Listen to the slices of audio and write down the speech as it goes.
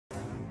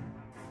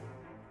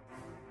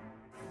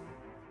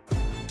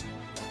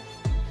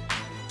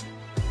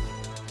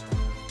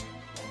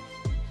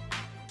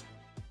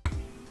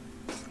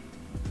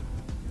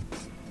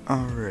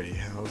Alrighty,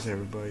 how's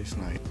everybody's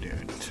night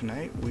doing?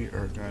 Tonight we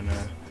are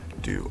gonna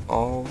do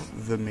all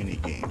the mini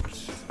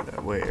games.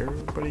 That way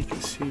everybody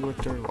can see what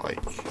they're like.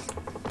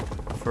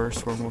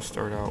 First one we'll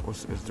start out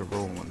with is the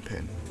rolling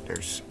pin.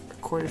 There's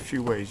quite a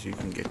few ways you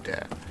can get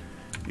that.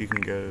 You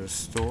can go to the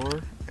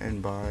store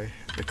and buy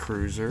the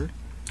cruiser,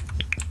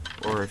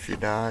 or if you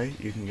die,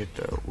 you can get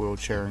the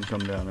wheelchair and come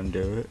down and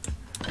do it.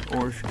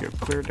 Or if you go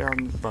clear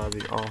down by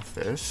the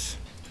office,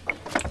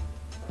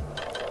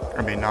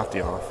 I mean not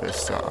the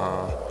office,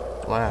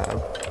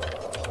 lab.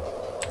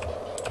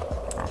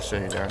 I'll show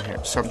you down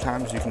here.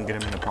 Sometimes you can get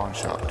them in a pawn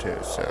shop too,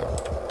 so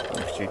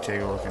make sure you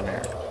take a look in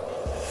there.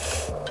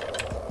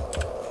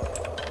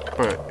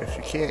 But if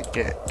you can't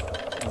get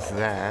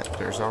that,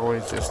 there's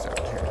always this down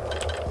here.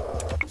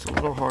 It's a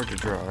little hard to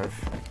drive,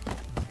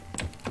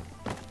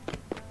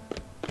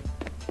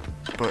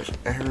 but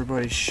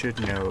everybody should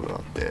know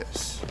about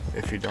this.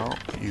 If you don't,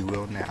 you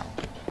will now.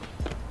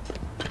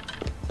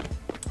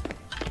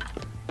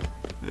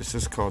 This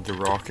is called the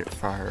rocket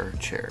fire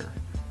chair,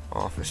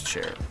 office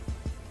chair.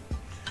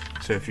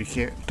 So if you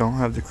don't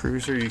have the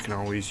cruiser, you can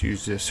always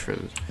use this for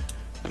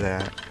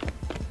that.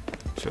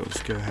 So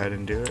let's go ahead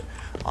and do it.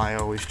 I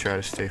always try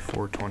to stay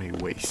 420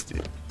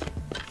 wasted.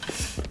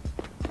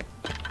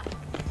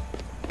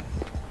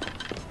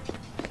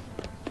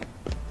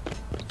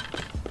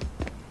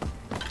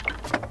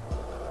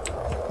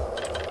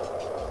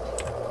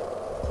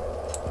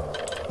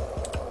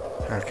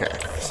 Okay,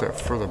 so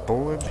for the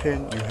bowling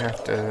pin, you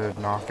have to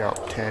knock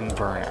out 10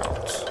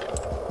 burnouts.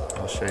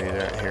 I'll show you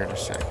that here in a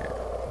second.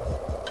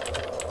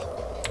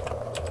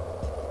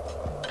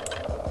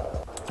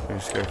 We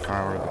just gotta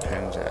find where the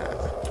pin's at.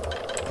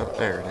 Oh,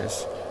 there it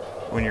is.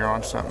 When you're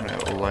on something,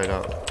 it will light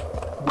up.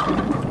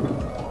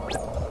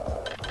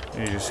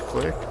 You just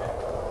click.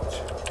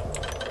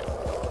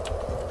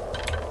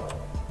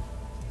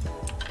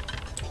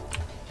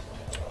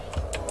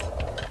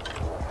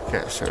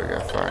 Okay, so we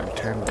gotta find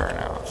 10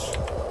 burnouts.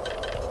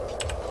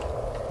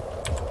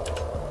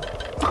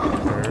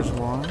 There's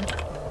one.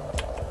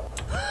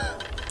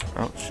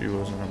 Oh, she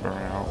wasn't a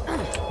burnout.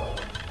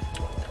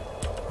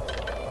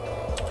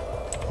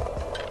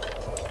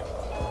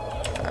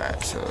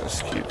 Alright, so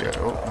let's keep going.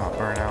 Oh, not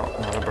burnout,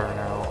 not a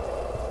burnout.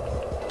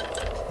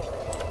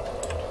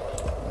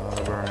 Not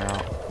a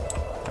burnout.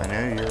 I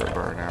know you're a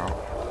burnout.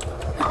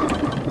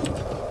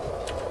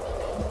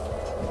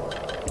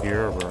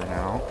 You're a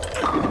burnout.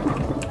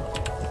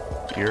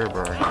 You're a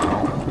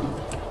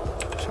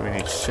burnout. So we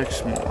need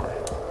 6 more.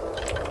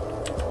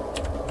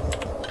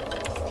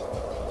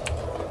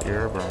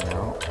 You're a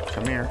burnout.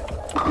 Come here.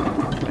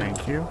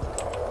 Thank you.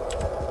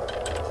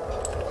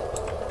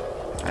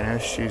 I know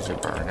she's a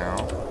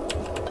burnout.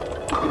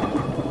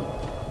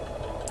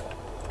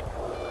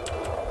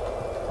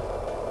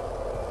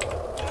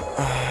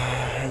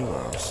 Who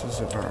else is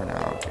a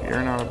burnout?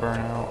 You're not a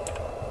burnout.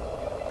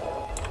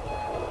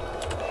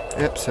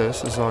 Yep, so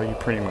this is all you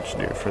pretty much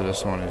do for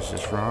this one, is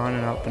just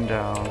running up and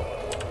down,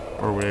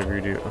 or whatever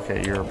you do.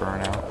 Okay, you're a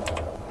burnout.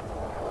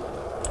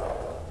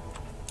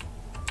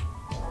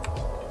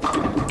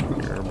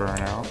 You're a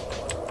burnout.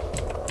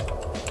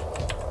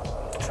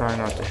 Try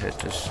not to hit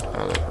this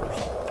other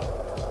person.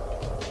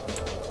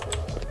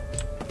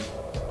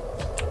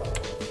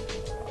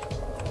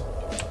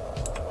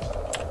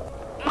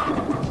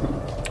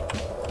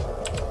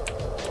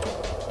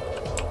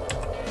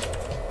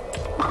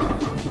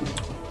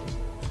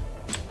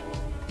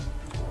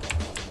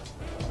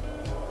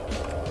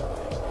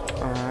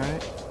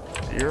 Alright,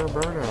 you're a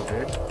burnout,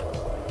 dude.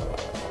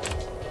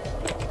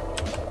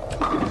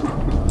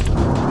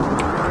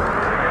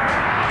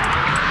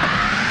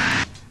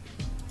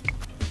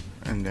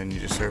 And then you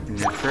just open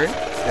your crate.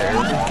 There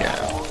we go.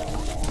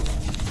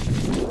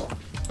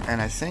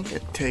 And I think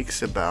it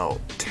takes about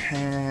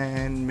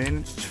 10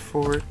 minutes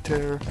for it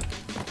to...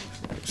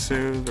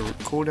 So the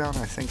cooldown,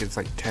 I think it's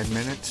like 10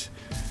 minutes.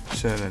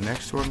 So the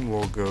next one,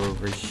 we'll go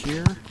over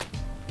here.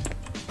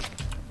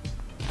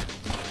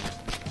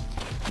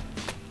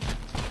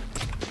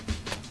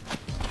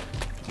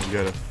 You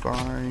gotta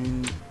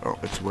find... Oh,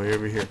 it's way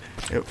over here.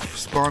 It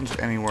spawns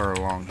anywhere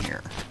along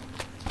here.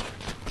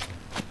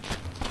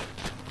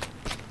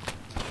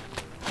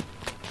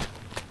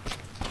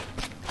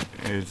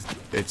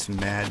 It's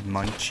Mad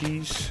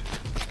Munchies.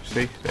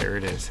 See? There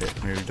it is.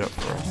 It moved up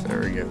for us.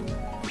 There we go.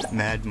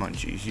 Mad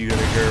Munchies. You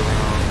gotta go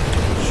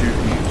around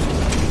shooting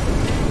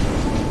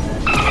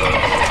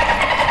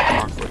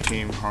Aqua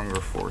Team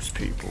Hunger Force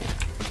people.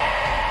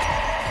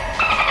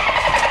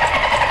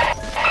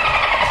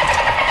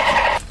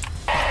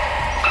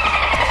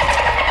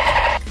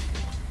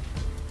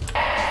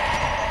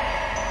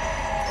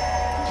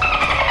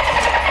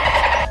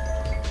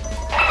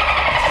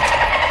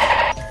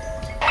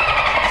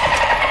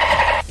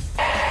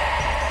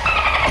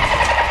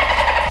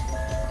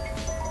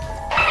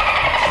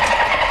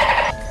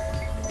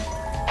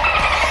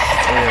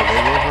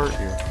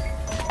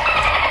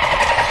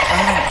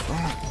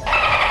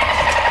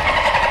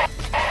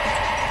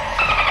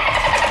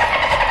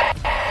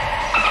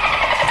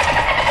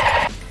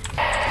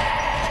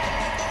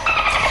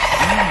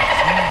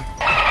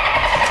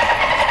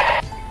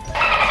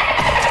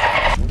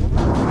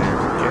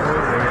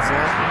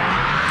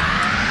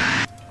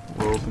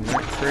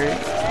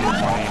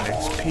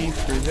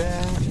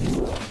 that.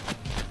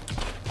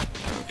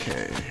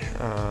 Okay,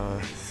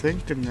 I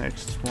think the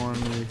next one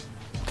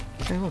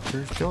hey look,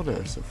 there's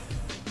dildos.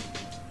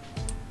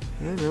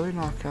 Did they really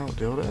knock out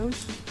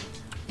dildos?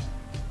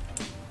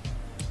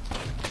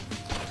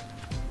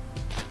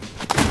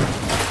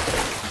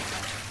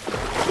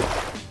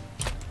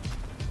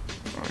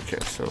 Okay,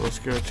 so let's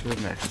go to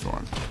the next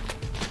one.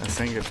 I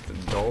think it's the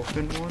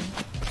Dolphin one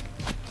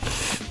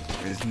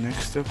is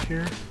next up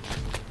here.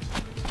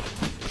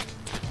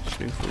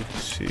 See if we can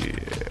see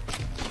it.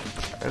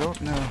 I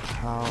don't know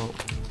how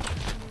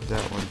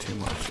that one too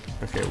much.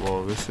 Okay,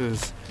 well this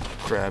is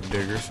Crab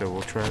Digger, so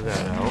we'll try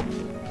that out.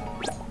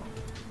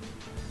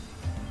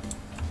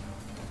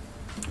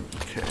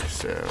 Okay,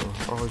 so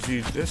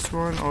this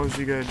one, all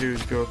you gotta do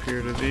is go up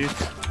here to these,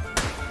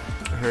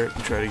 hurt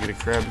and try to get a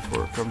crab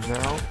before it comes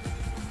out.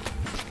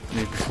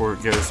 Maybe before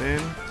it goes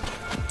in.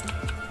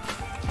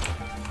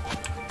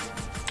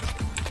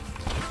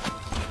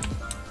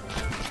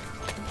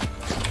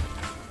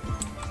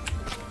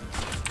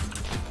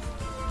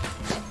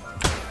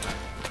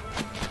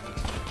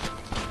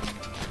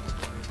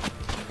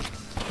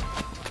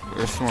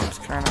 This one's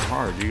kind of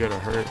hard. You gotta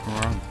hurry and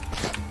run.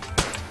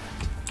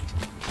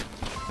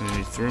 And you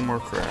need 3 more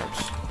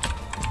crabs.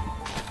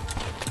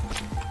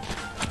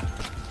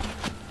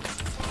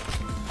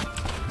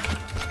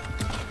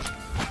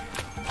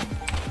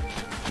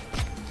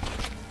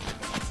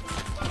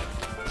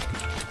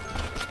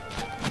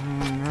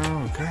 Oh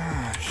no,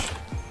 gosh.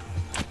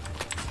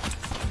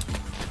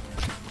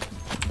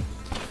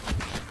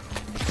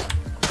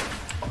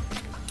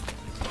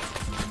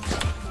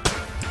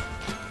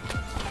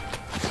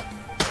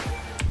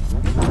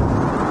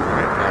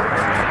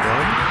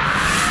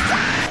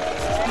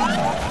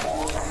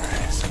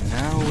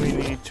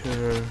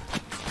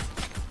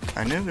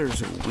 I know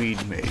there's a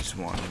weed maze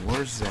one.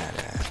 Where's that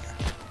at?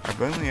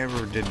 I've only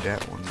ever did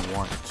that one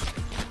once.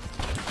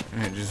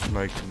 And it just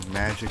like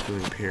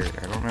magically appeared.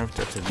 I don't know if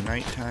that's a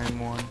nighttime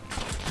one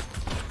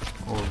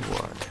or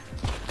what.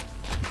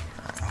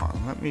 Alright, hold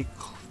on. Let me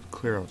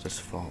clear out this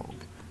fog.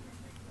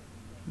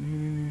 I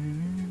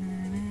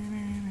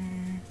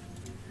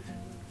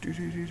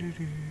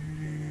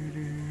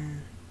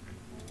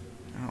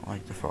don't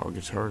like the fog.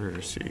 It's harder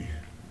to see.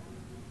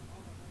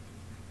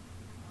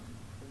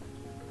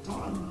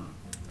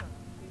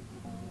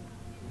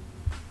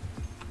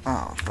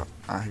 Oh,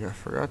 I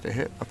forgot to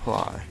hit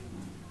apply.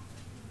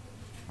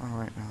 Oh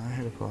wait, no, I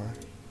hit apply.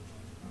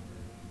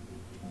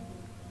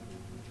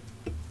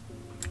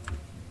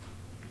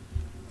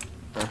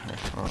 Okay,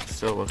 well, it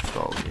still looks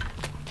foggy.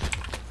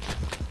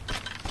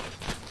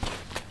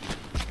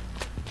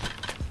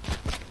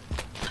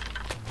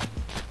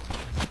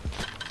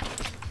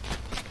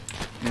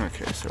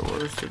 Okay, so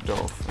where's the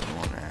Dolphin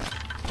one at?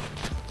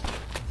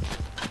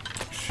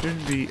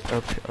 Should be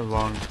up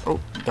along. Oh,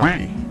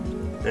 ducky.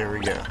 There we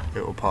go.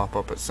 It will pop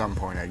up at some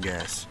point, I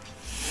guess.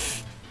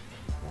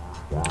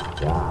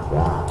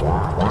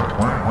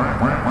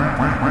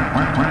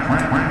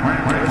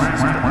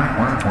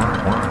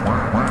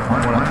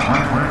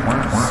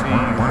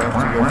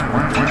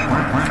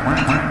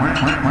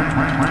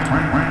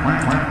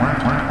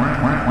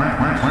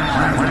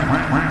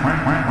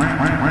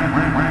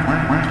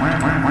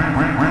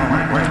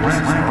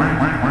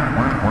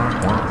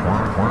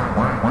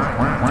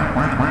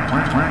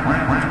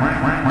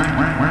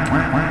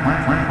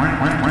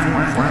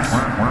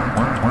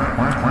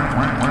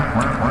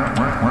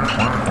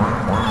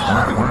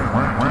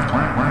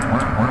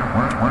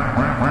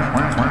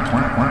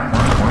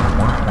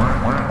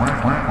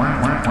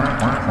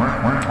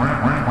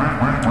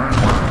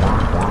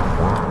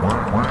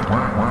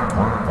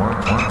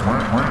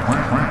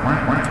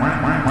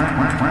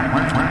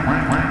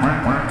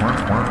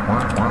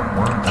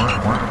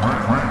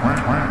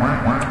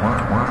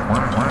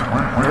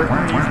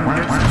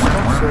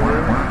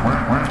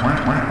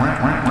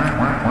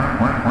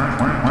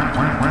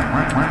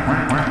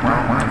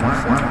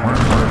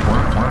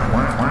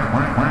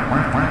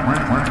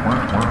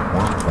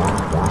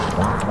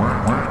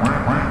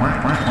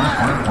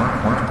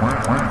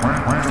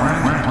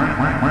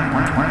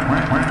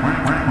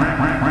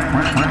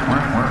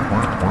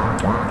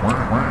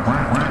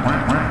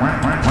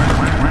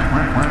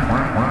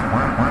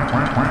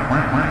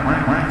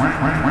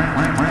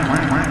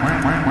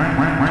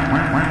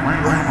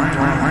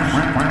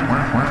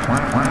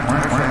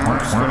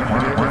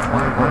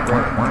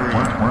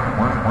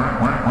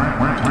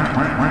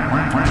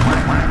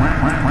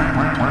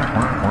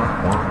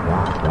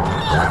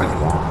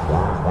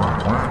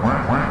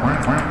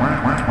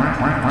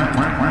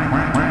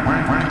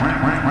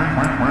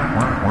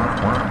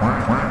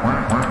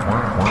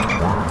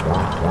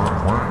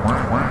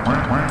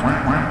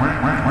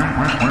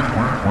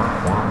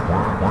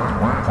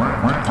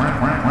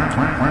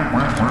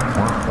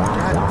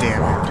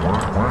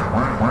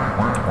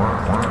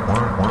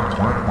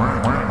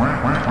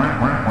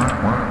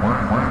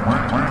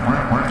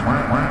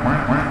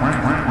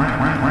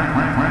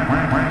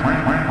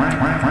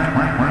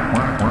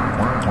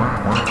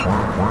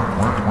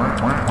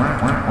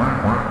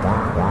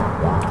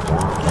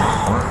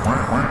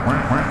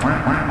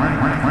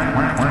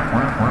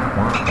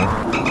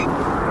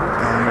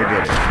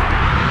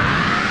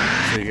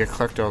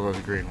 collect all those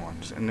green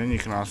ones. And then you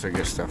can also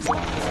get stuff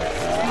along the way.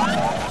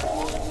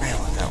 Man,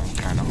 that one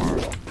kind of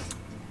hard.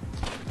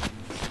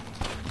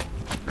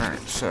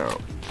 Alright, so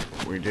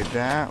we did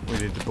that. We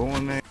did the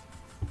bowling there.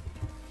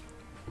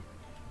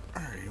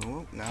 Alright,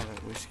 well, now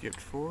that we skipped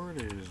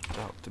forward, it is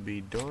about to be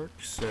dark.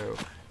 So,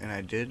 and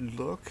I did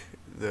look.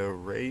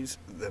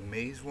 The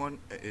maze one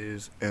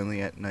is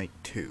only at night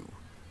 2.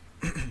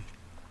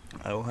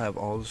 I will have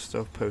all the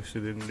stuff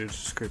posted in the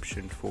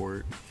description for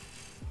it.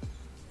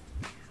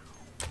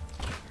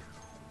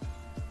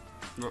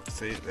 Look,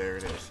 see, there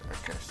it is.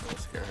 Okay, so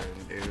let's go ahead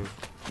and do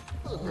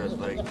red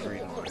light,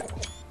 green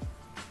light.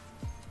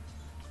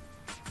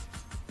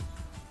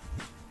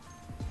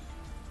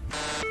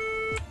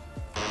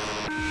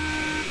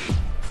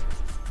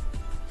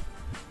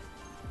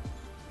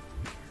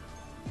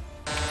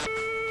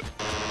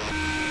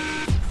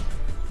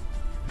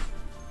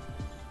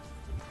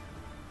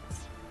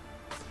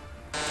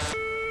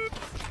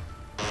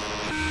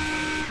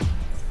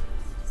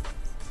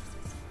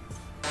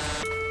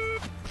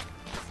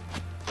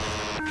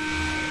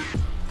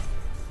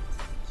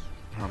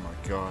 Oh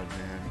my god,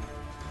 man.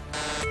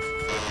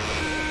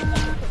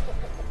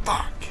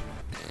 Fuck!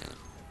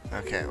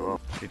 Okay,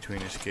 well, between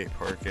the skate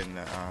park and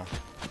the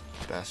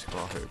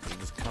basketball hoop, we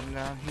just come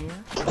down here.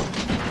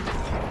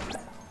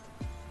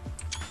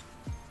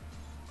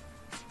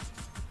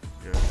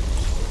 Good.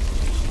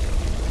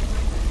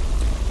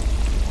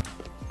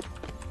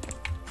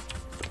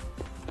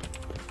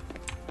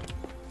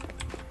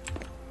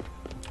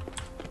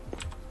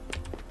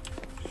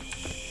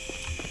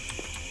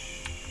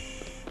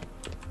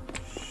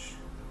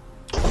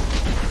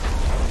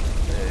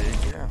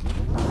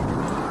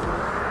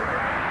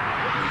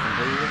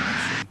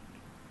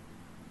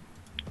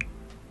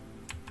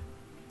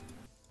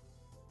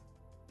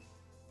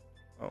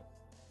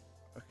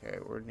 Okay,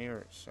 we're near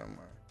it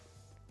somewhere.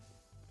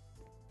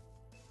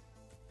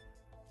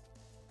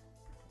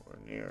 We're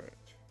near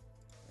it.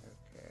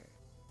 Okay.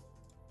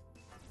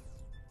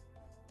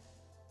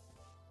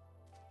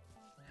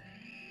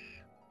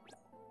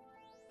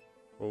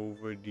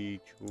 Over the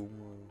Chumu.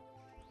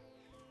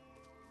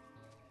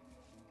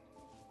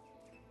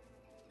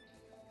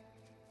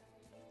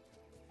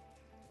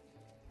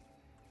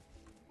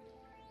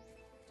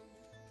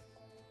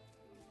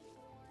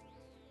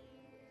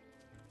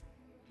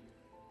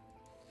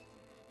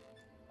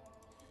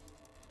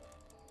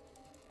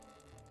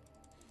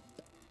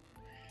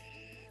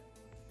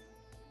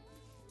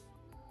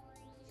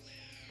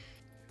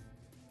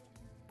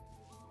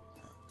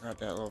 God,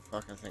 that little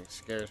fucking thing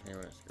scares me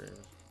when it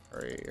screams.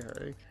 Hurry,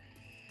 hurry.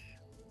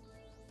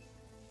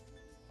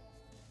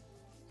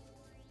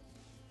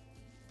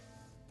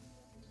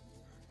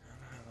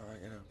 How do I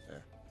get up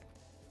there?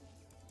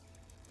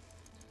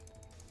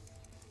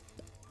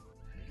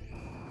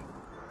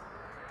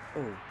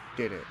 Oh,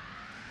 did it.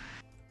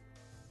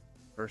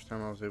 First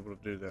time I was able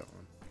to do that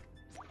one.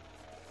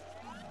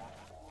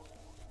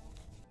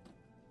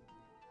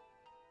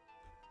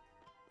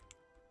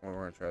 Well, we're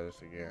gonna try this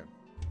again.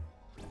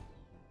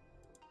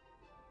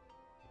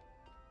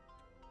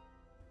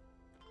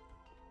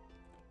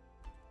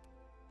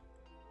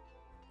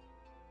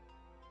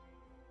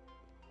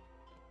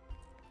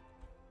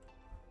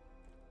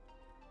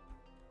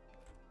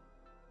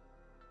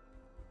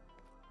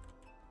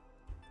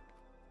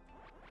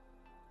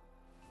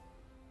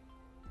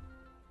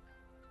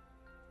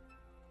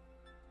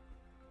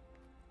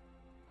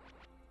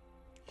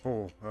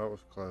 Oh, that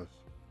was close.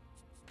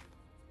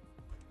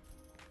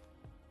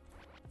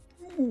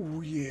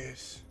 Oh,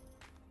 yes.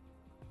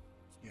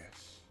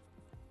 Yes.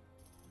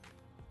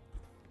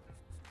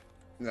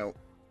 No.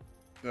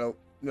 No.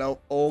 No.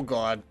 Oh,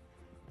 God.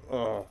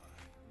 Oh.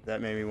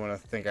 That made me want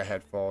to think I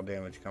had fall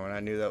damage coming. I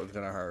knew that was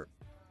going to hurt.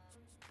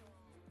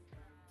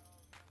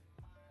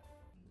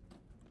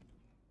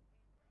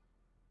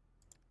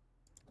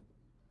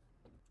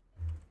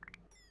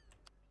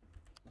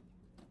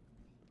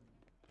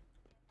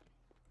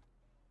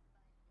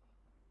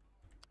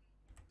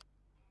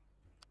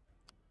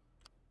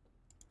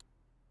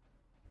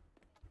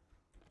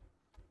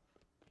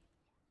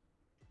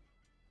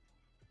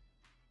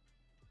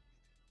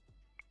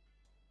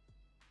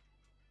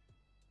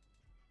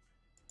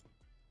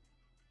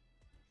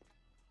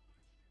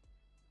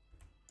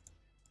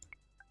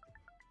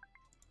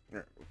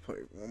 Alright, we'll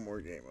play one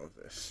more game of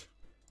this.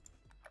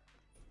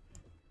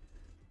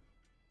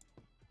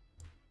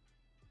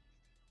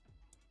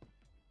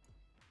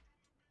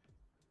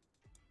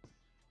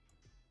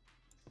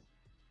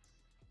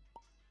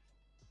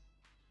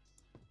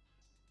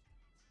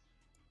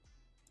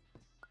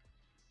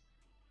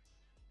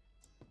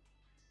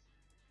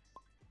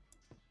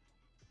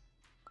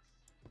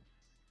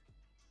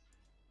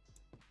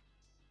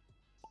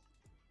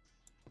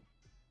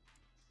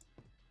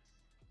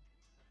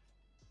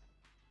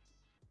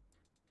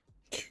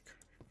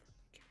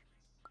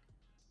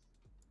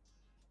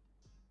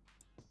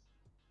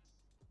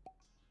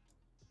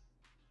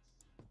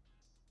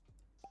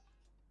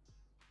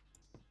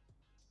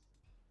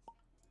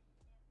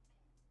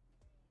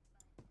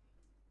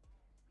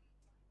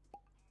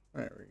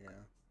 There we go.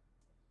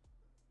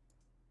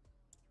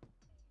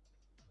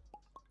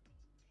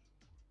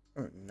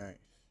 Oh, nice.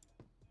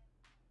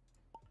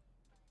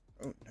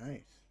 Oh,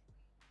 nice.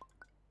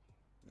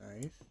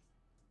 Nice.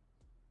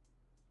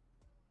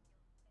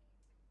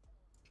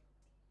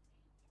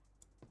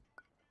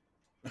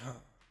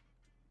 Oh,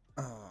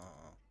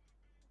 oh,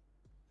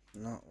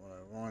 not what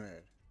I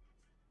wanted.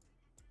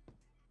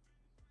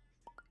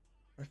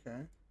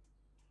 Okay.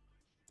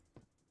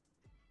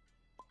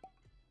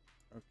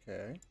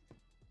 Okay.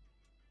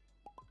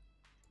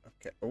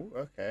 Okay. Oh,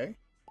 okay.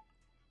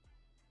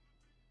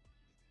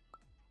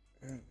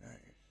 Oh,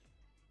 nice.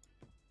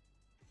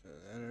 So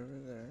that over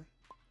there.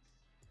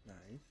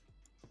 Nice.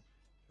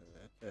 So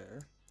that there.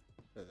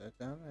 So that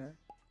down there.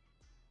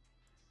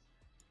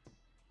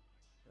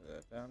 So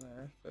that down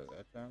there. So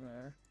that down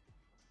there.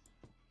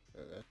 So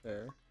that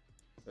there.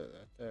 So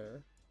that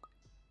there.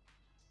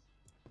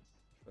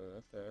 So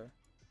that there.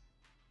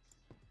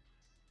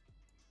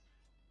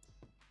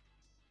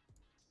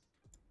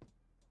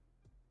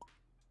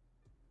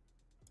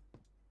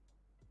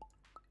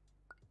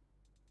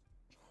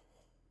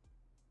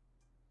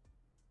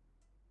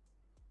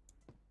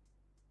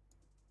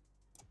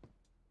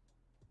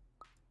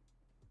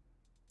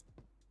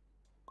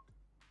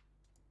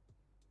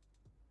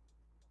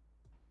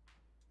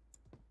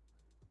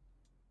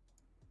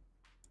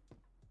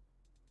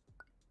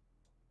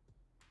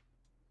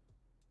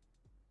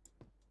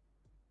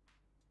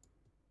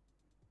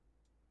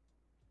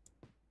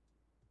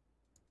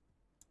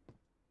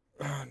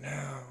 Oh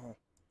no.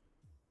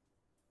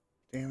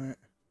 Damn it.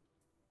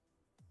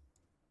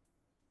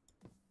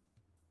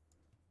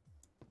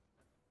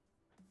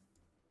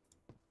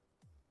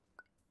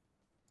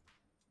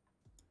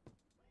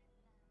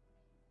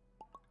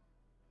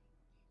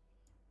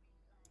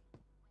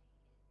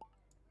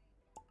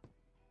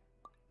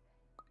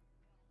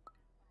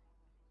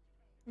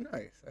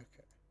 Nice,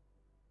 okay.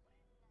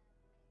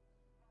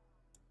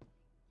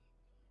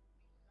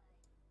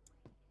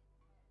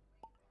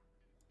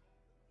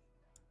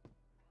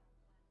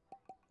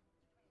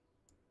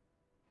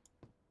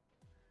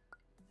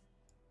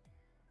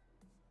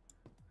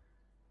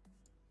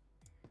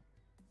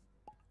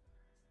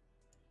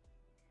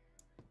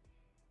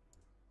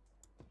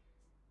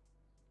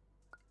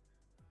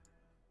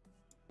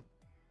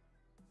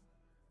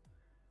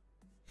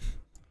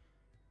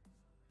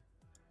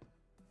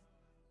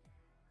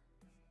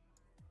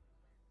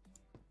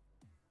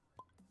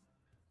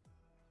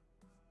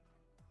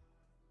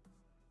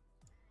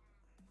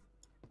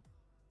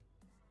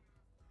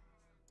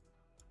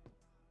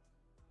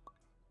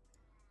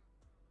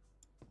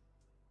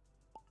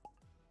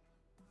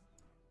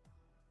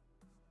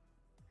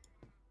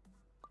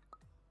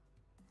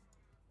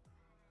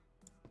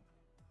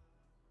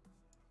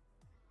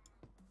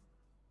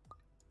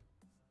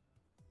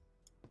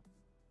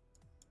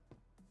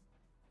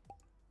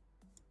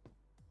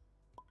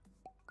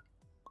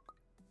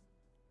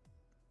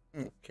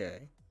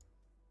 Okay.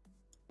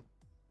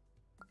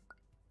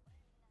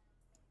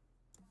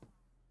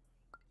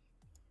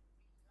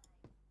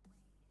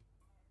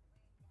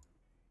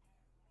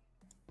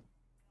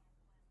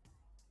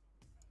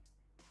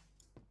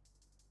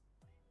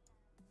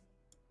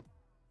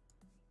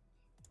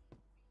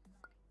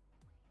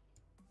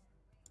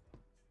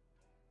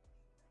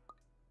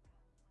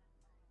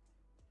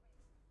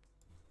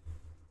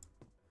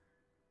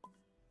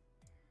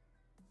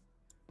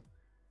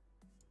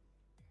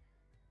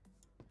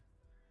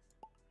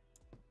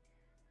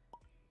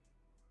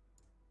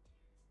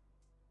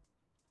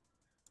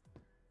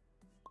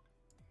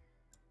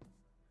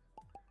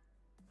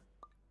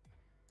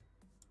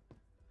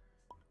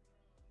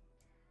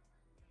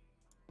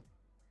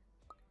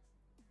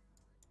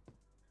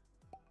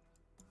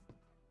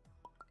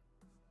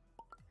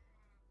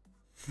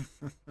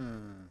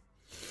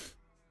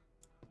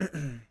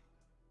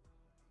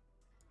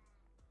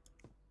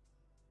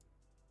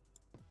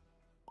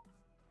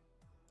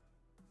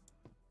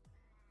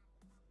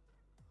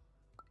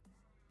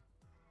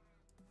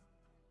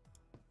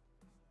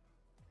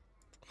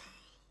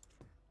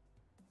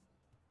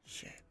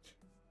 Shit.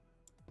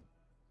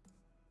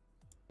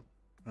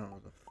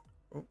 Oh,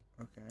 oh,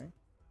 okay.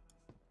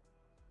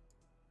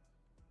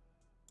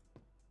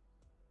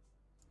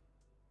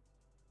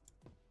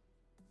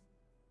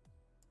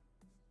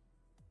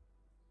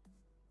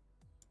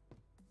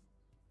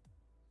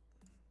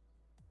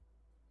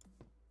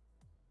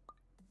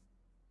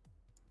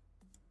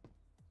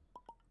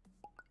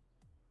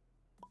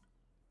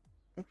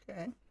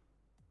 Okay.